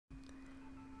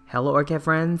Hello Orchid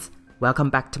friends, welcome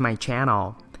back to my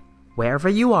channel. Wherever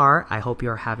you are, I hope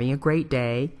you're having a great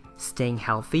day, staying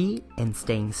healthy and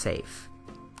staying safe.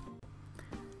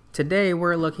 Today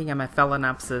we're looking at my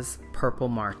Phalaenopsis Purple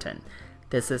Martin.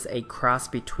 This is a cross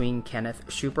between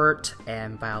Kenneth Schubert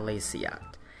and Violacea.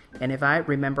 And if I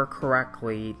remember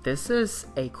correctly, this is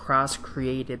a cross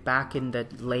created back in the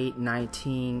late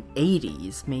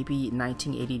 1980s, maybe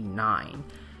 1989.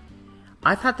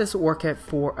 I've had this orchid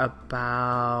for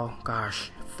about,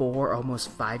 almost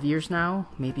 5 years now,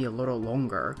 maybe a little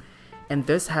longer. And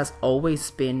this has always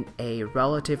been a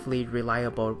relatively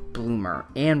reliable bloomer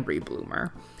and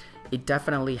rebloomer. It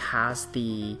definitely has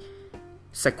the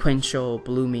sequential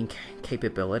blooming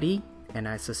capability, and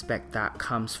I suspect that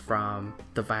comes from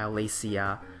the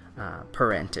Violacea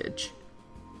parentage.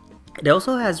 It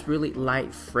also has really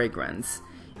light fragrance.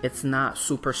 It's not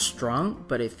super strong,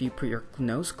 but if you put your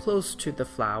nose close to the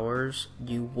flowers,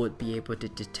 you would be able to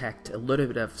detect a little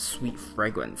bit of sweet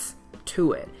fragrance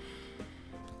to it.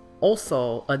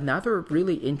 Also, another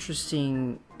really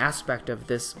interesting aspect of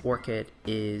this orchid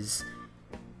is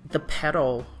the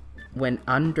petal, when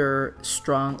under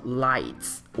strong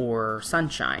lights or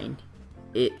sunshine,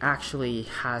 it actually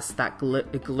has that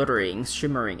glittering,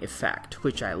 shimmering effect,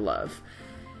 which I love.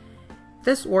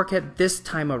 This orchid this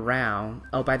time around,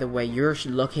 oh by the way, you're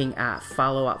looking at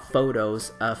follow-up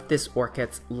photos of this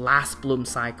orchid's last bloom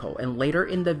cycle, and later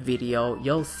in the video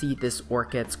you'll see this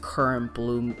orchid's current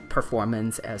bloom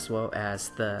performance as well as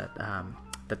the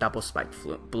double spiked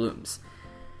blooms.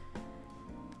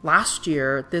 Last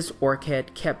year, this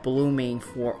orchid kept blooming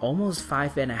for almost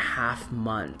 5.5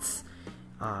 months.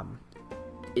 I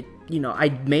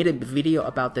made a video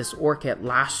about this orchid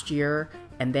last year,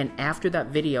 and then after that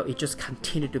video, it just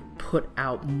continued to put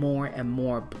out more and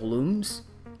more blooms.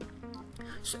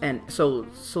 And so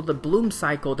the bloom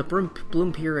cycle, the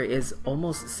bloom period is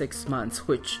almost 6 months,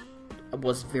 which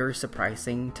was very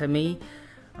surprising to me.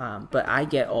 But I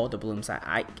get all the blooms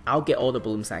I'll get all the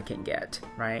blooms I can get,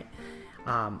 right?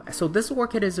 So this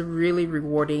orchid is a really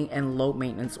rewarding and low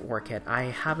maintenance orchid. I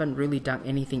haven't really done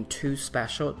anything too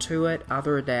special to it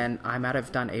other than I might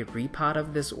have done a repot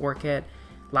of this orchid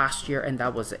last year, and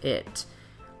that was it.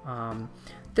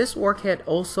 This orchid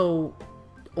also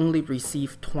only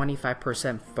received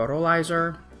 25%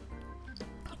 fertilizer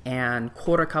and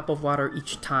 1/4 cup of water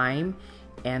each time,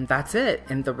 and that's it,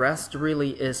 and the rest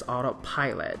really is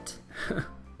autopilot.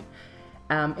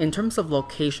 In terms of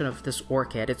location of this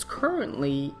orchid, it's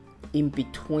currently in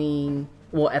between,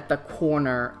 at the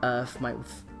corner of my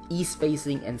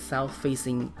east-facing and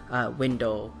south-facing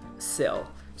window sill.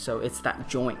 So it's that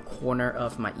joint corner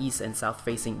of my east and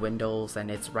south-facing windows, and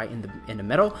it's right in the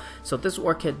middle. So this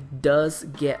orchid does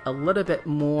get a little bit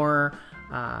more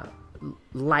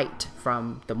light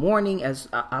from the morning as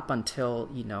up until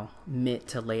mid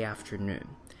to late afternoon.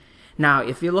 Now,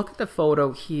 if you look at the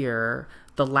photo here,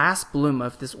 the last bloom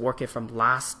of this orchid from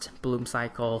last bloom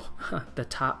cycle, the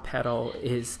top petal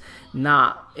is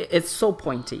it's so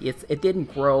pointy. It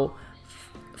didn't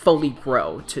fully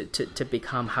grow to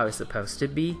become how it's supposed to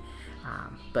be.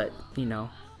 But,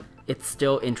 it's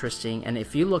still interesting. And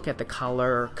if you look at the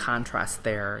color contrast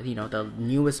there, the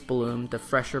newest bloom, the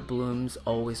fresher blooms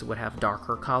always would have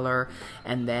darker color.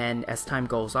 And then as time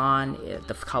goes on,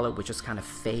 the color would just kind of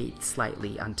fade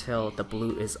slightly until the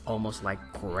blue is almost like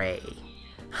gray.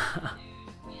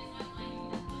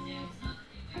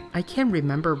 I can't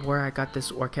remember where I got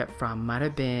this orchid from. Might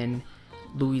have been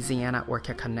Louisiana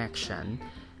Orchid Connection.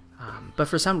 But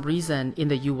for some reason in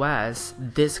the US,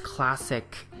 this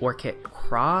classic orchid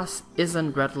cross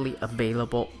isn't readily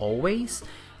available always.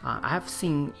 I've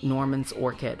seen Norman's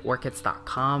Orchid,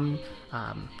 orchids.com,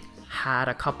 had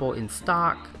a couple in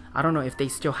stock. I don't know if they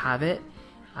still have it,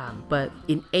 but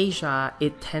in Asia,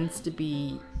 it tends to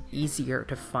be easier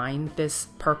to find this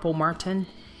Purple Martin,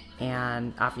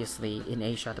 and obviously in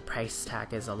Asia the price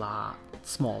tag is a lot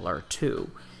smaller too.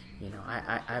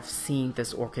 I've seen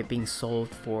this orchid being sold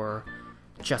for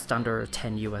just under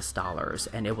 $10 US,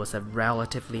 and it was a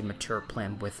relatively mature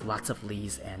plant with lots of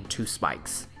leaves and 2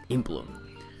 spikes in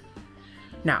bloom.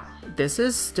 Now, this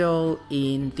is still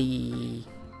in the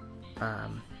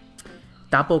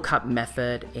double cup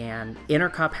method, and inner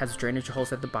cup has drainage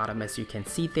holes at the bottom, as you can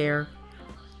see there.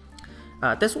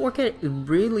 This orchid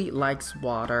really likes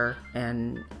water,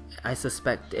 and I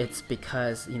suspect it's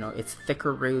because its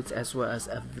thicker roots as well as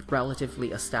a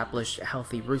relatively established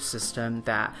healthy root system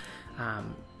that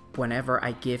whenever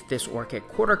I give this orchid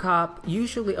 1/4 cup,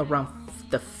 usually around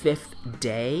the 5th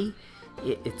day,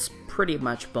 it's pretty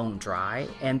much bone dry.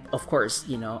 And of course,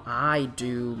 I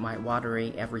do my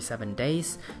watering every 7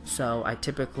 days, so I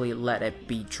typically let it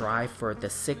be dry for the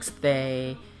 6th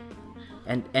day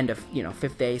and end of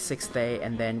 5th day, 6th day,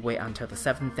 and then wait until the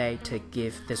 7th day to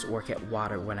give this orchid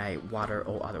water when I water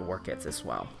all other orchids as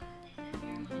well.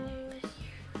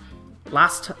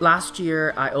 Last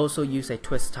year, I also used a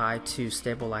twist tie to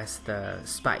stabilize the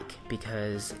spike,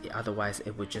 because otherwise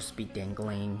it would just be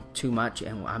dangling too much,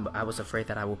 and I was afraid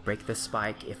that I would break the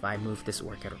spike if I move this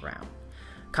orchid around.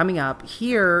 Coming up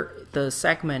here, the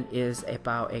segment is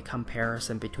about a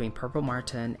comparison between Purple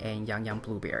Martin and Yang Yang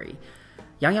Blueberry.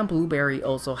 Yang Yang Blueberry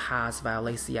also has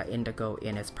Violacea indigo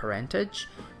in its parentage.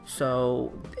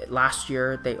 So last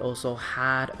year they also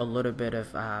had a little bit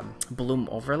of bloom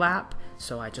overlap.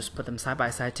 So I just put them side by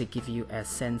side to give you a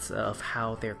sense of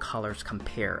how their colors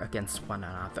compare against one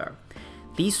another.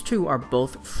 These two are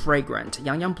both fragrant.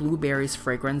 Yang Yang Blueberry's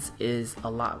fragrance is a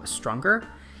lot stronger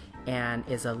and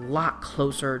is a lot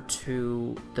closer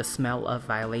to the smell of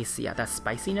Violacea, that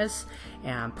spiciness.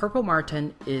 And Purple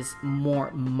Martin is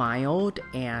more mild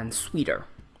and sweeter.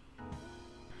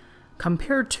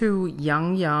 Compared to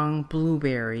Yang Yang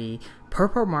Blueberry,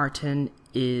 Purple Martin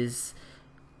is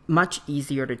much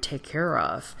easier to take care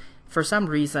of. For some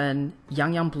reason,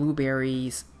 Yang Yang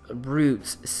Blueberry's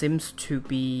roots seems to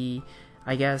be,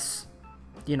 I guess,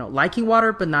 liking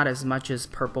water, but not as much as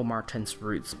Purple Martin's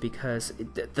roots, because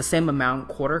the same amount,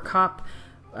 quarter cup,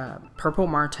 Purple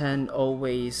Martin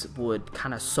always would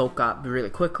kind of soak up really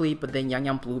quickly, but then Yang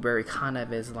Yang Blueberry kind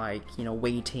of is like,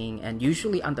 waiting, and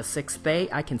usually on the 6th day,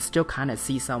 I can still kind of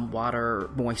see some water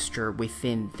moisture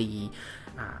within the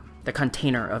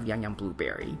container of Yang Yang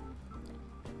Blueberry.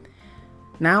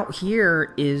 Now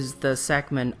here is the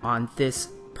segment on this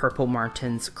Purple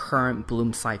Martin's current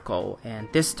bloom cycle, and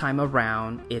this time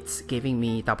around it's giving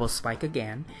me double spike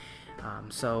again.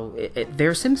 So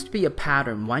there seems to be a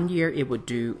pattern. One year it would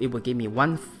give me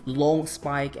one long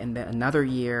spike, and then another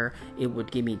year it would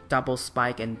give me double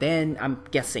spike, and then I'm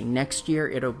guessing next year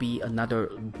it'll be another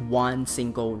one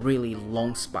single really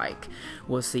long spike.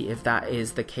 We'll see if that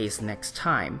is the case next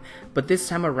time. But this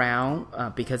time around,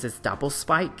 because it's double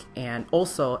spike, and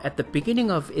also at the beginning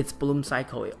of its bloom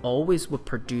cycle, it always would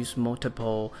produce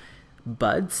multiple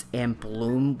buds and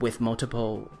bloom with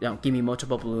give me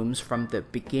multiple blooms from the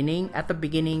beginning,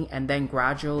 and then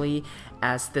gradually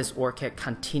as this orchid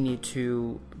continued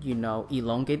to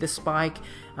elongate the spike,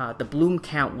 the bloom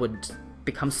count would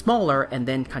become smaller and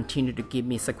then continue to give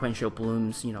me sequential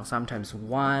blooms, sometimes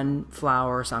one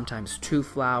flower, sometimes two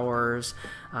flowers,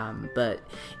 but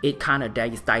it kind of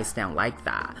dies down like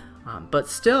that. But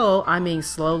still,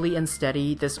 slowly and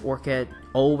steady, this orchid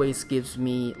always gives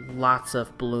me lots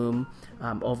of bloom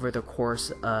over the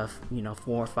course of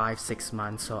 4, 5, 6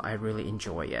 months, so I really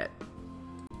enjoy it.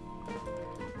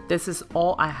 This is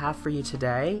all I have for you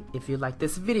today. If you like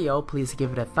this video, please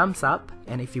give it a thumbs up,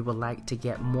 and if you would like to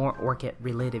get more orchid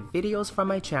related videos from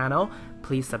my channel,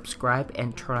 please subscribe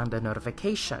and turn on the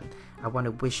notification. I want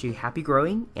to wish you happy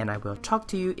growing, and I will talk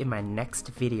to you in my next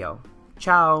video.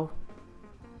 Ciao!